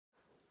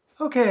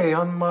Okay,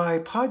 on my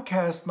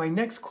podcast, my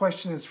next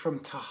question is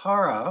from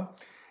Tahara,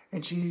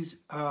 and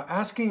she's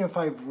asking if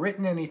I've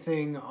written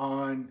anything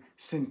on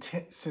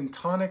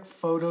syntonic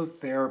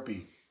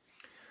phototherapy.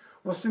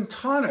 Well,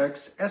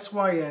 syntonics,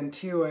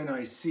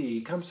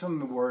 S-Y-N-T-O-N-I-C, comes from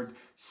the word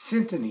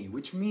syntony,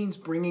 which means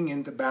bringing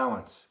into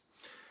balance.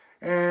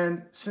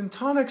 And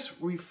syntonics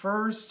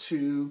refers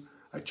to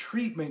a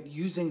treatment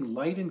using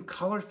light and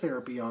color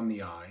therapy on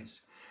the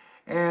eyes.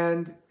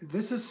 And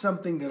this is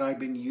something that I've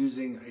been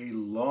using a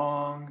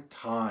long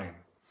time.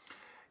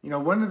 You know,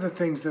 one of the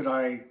things that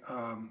I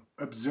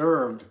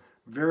observed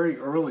very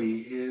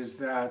early is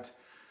that,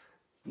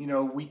 you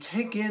know, we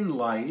take in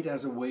light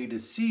as a way to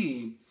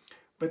see,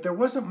 but there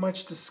wasn't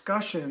much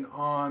discussion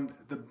on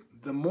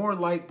the more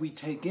light we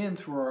take in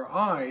through our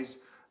eyes,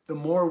 the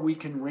more we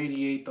can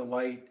radiate the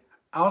light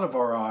out of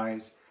our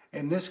eyes,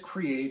 and this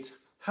creates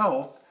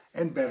health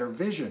and better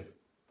vision.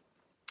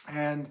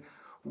 And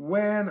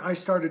when I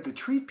started to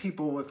treat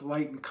people with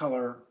light and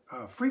color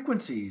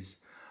frequencies,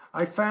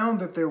 I found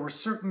that there were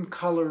certain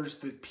colors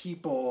that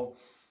people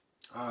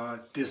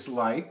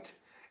disliked,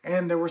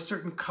 and there were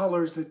certain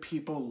colors that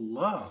people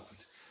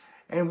loved.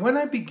 And when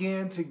I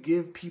began to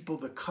give people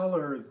the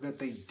color that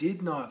they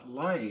did not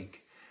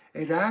like,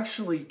 it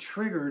actually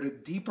triggered a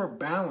deeper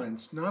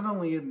balance, not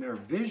only in their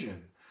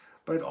vision,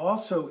 but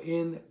also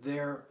in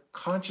their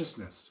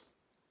consciousness.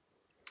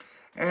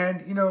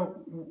 And, you know,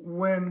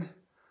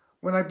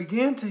 when I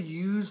began to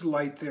use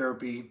light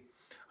therapy,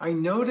 I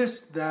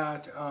noticed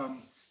that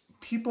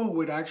people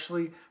would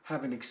actually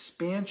have an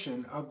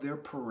expansion of their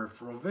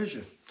peripheral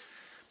vision.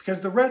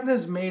 Because the retina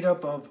is made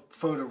up of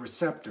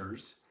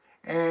photoreceptors,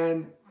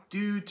 and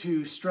due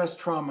to stress,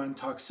 trauma, and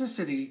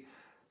toxicity,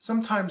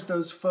 sometimes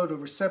those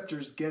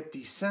photoreceptors get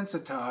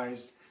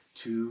desensitized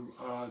to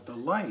the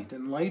light.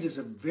 And light is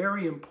a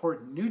very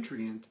important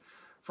nutrient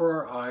for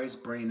our eyes,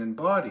 brain, and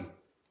body.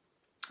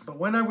 But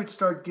when I would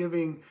start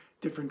giving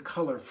different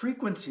color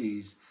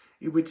frequencies,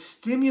 it would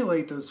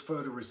stimulate those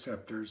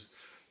photoreceptors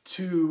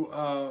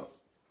to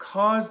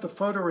cause the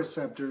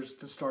photoreceptors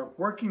to start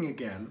working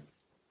again.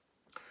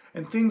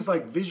 And things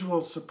like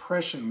visual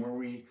suppression, where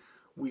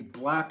we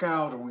black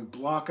out or we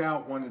block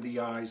out one of the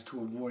eyes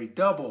to avoid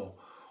double,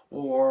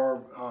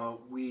 or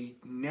we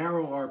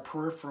narrow our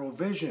peripheral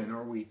vision,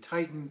 or we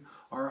tighten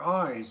our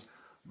eyes,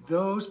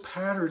 those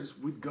patterns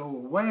would go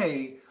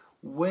away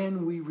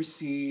when we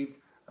received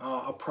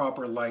a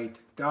proper light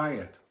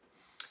diet.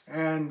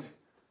 And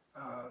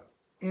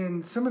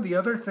in some of the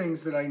other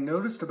things that I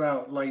noticed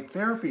about light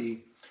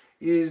therapy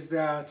is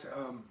that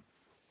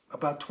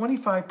about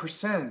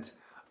 25%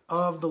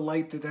 of the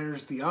light that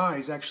enters the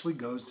eyes actually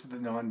goes to the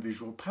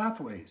non-visual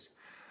pathways.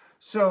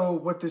 So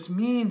what this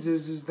means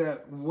is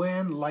that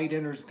when light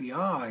enters the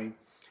eye,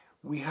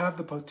 we have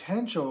the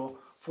potential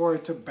for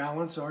it to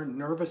balance our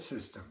nervous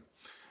system.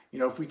 You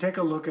know, if we take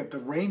a look at the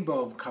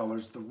rainbow of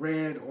colors, the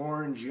red,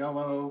 orange,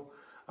 yellow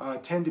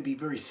tend to be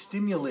very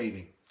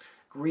stimulating.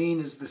 Green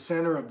is the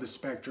center of the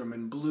spectrum,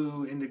 and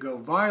blue, indigo,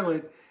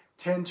 violet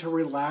tend to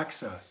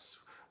relax us,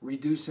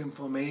 reduce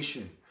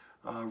inflammation,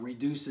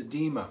 reduce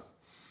edema.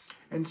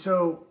 And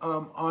so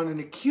on an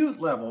acute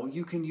level,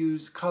 you can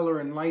use color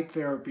and light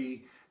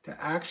therapy to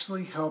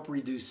actually help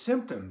reduce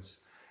symptoms.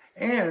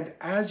 And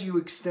as you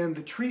extend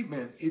the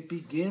treatment, it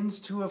begins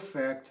to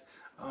affect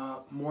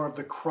more of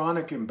the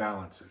chronic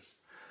imbalances.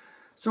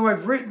 So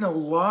I've written a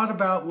lot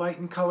about light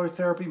and color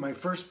therapy. My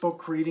first book,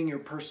 Creating Your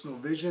Personal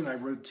Vision, I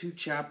wrote 2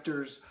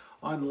 chapters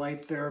on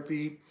light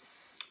therapy.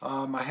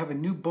 I have a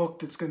new book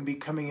that's going to be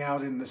coming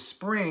out in the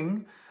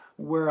spring,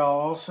 where I'll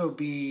also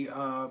be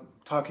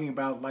talking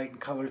about light and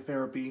color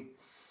therapy.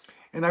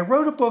 And I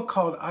wrote a book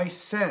called I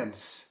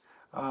Sense,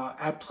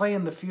 At Play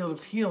in the Field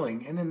of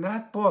Healing. And in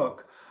that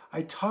book,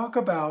 I talk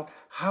about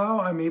how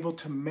I'm able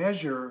to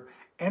measure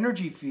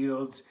energy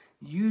fields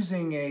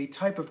using a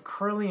type of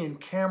Kirlian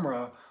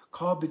camera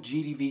called the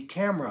GDV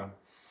camera.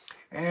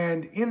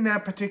 And in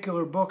that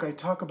particular book, I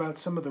talk about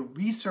some of the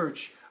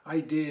research I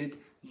did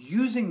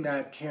using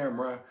that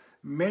camera,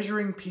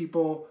 measuring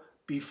people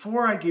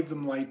before I gave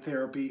them light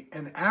therapy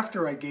and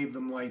after I gave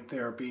them light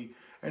therapy.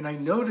 And I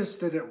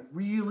noticed that it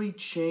really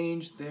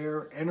changed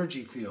their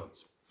energy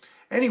fields.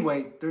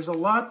 Anyway, there's a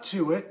lot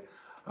to it.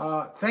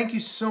 Thank you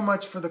so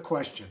much for the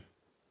question.